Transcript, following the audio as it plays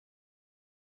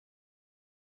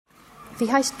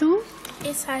Wie heißt du?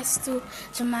 Ich heiße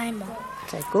Jemima.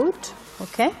 Sehr gut.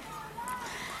 Okay.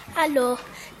 Hello.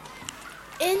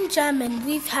 In German,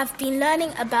 we have been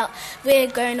learning about we're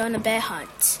going on a bear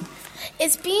hunt.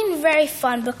 It's been very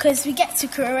fun because we get to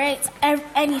create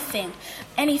anything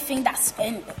that's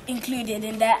included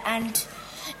in there, and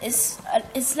it's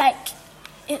like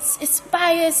it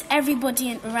inspires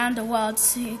everybody around the world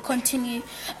to continue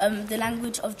the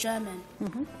language of German.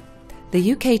 Mm-hmm.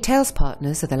 The UK Tales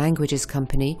Partners are the Languages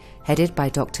Company, headed by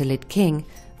Dr. Lyd King,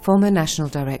 former National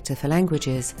Director for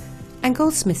Languages, and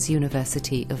Goldsmiths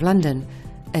University of London,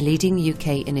 a leading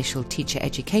UK initial teacher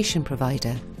education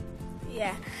provider.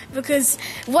 Yeah, because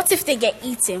what if they get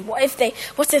eaten? What if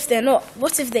they're not?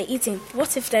 What if they're eating?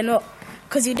 What if they're not?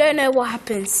 Because you don't know what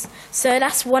happens. So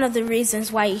that's one of the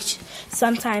reasons why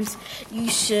sometimes you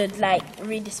should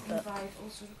read this book.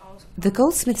 The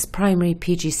Goldsmiths Primary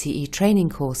PGCE training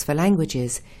course for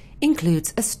languages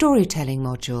includes a storytelling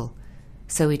module,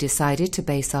 so we decided to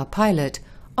base our pilot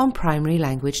on primary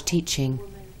language teaching.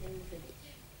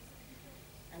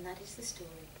 And that is the story,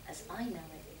 as I know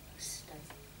it, of Stone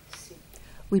Soup.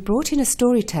 We brought in a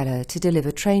storyteller to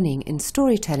deliver training in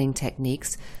storytelling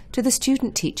techniques to the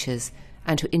student teachers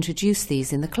and to introduce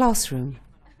these in the classroom.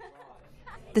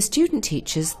 The student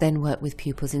teachers then work with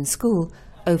pupils in school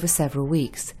over several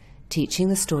weeks, teaching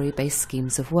the story-based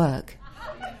schemes of work.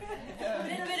 I'm a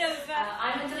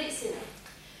Dritzil.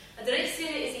 A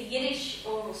Dritzil is a Yiddish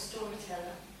oral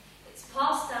storyteller. It's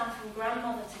passed down from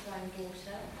grandmother to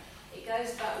granddaughter. It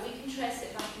goes back, we can trace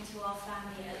it back into our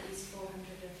family at least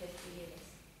 450 years.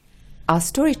 Our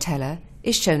storyteller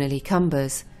is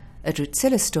Shonaleigh, a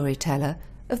Drutzilla storyteller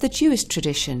of the Jewish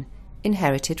tradition,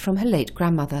 inherited from her late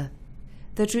grandmother.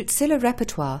 The Drutzilla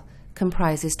repertoire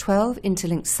comprises 12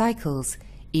 interlinked cycles,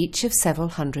 each of several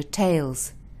hundred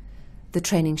tales. The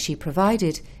training she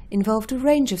provided involved a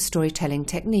range of storytelling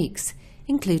techniques,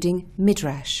 including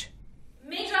Midrash.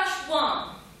 Midrash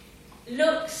 1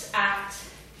 looks at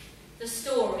the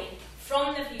story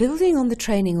from the view... Building on the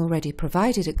training already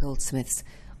provided at Goldsmiths,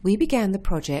 we began the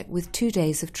project with 2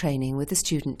 days of training with the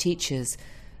student teachers,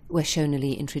 where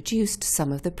Shonaleigh introduced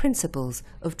some of the principles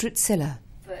of Drutzilla.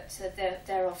 But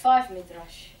there are 5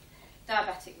 Midrash.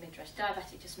 Diabatic Midrash.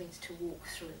 Diabatic just means to walk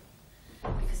through,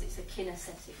 because it's a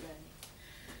kinesthetic learning.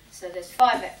 So there's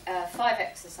 5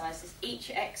 exercises. Each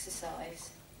exercise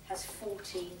has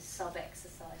 14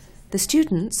 sub-exercises. The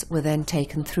students were then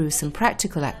taken through some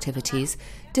practical activities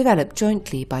developed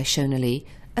jointly by Shonaleigh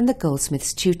and the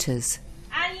Goldsmiths tutors.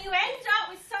 And you end up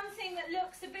with something that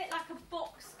looks a bit like a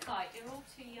box kite. You're all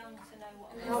too young to know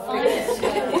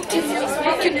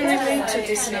What can you relate to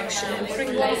this notion and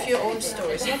bring one of your own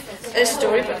stories? Not a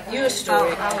story, but your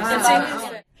story.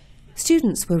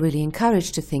 Students were really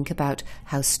encouraged to think about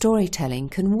how storytelling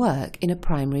can work in a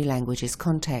primary languages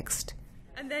context.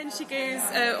 And then she goes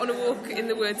on a walk in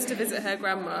the woods to visit her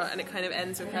grandma, and it kind of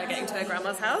ends with her getting to her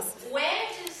grandma's house. Where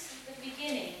does the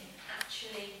beginning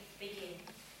actually begin?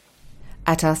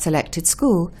 At our selected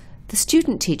school, the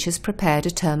student teachers prepared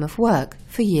a term of work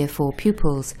for Year 4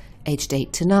 pupils, aged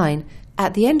 8 to 9,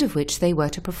 at the end of which they were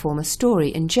to perform a story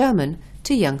in German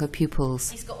to younger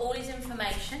pupils. He's got all his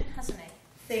information, hasn't he?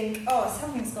 Think, oh,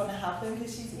 something's going to happen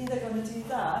because she's either going to do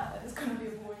that or it's going to be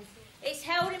a boy. It's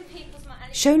held in people's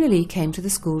minds. Shonaleigh came to the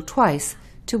school twice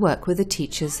to work with the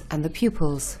teachers and the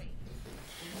pupils.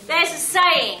 There's a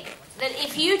saying that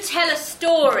if you tell a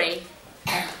story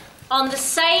on the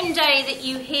same day that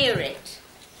you hear it,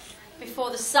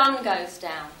 before the sun goes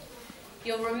down,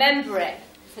 you'll remember it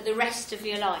for the rest of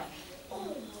your life.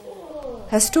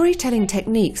 Her storytelling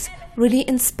techniques really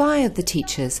inspired the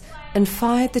teachers and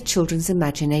fired the children's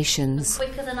imaginations.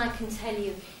 Quicker than I can tell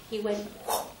you, he went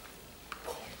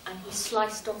and he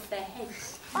sliced off their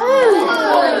heads.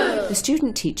 The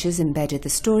student teachers embedded the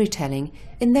storytelling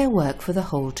in their work for the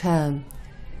whole term.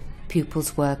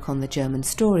 Pupils' work on the German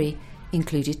story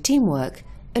included teamwork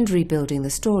and rebuilding the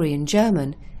story in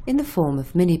German in the form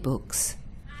of mini-books.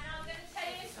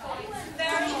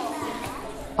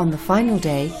 On the final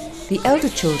day, the elder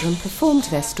children performed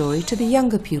their story to the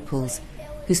younger pupils,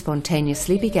 who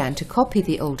spontaneously began to copy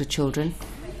the older children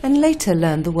and later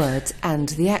learned the words and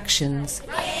the actions.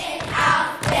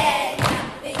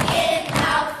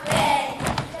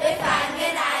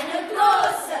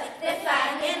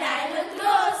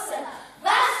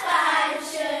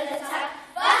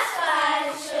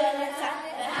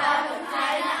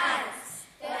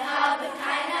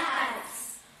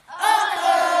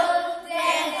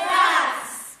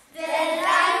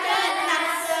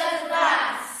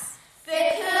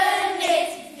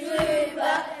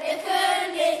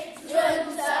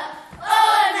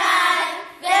 Oh nein,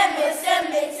 wir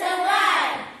müssen mit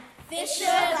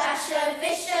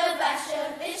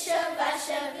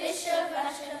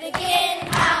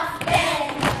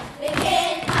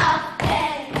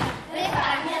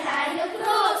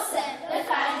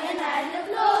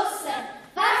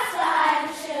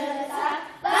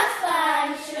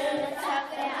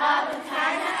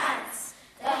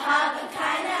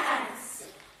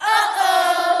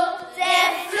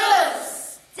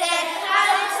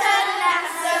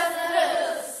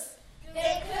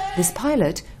This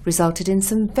pilot resulted in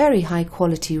some very high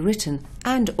quality written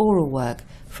and oral work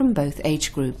from both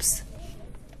age groups.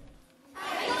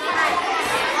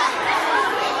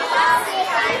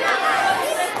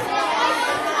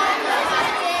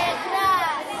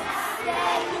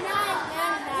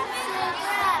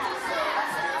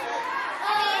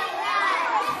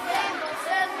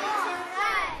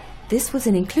 This was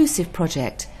an inclusive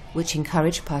project which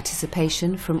encouraged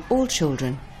participation from all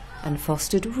children and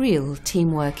fostered real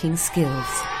team-working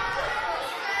skills.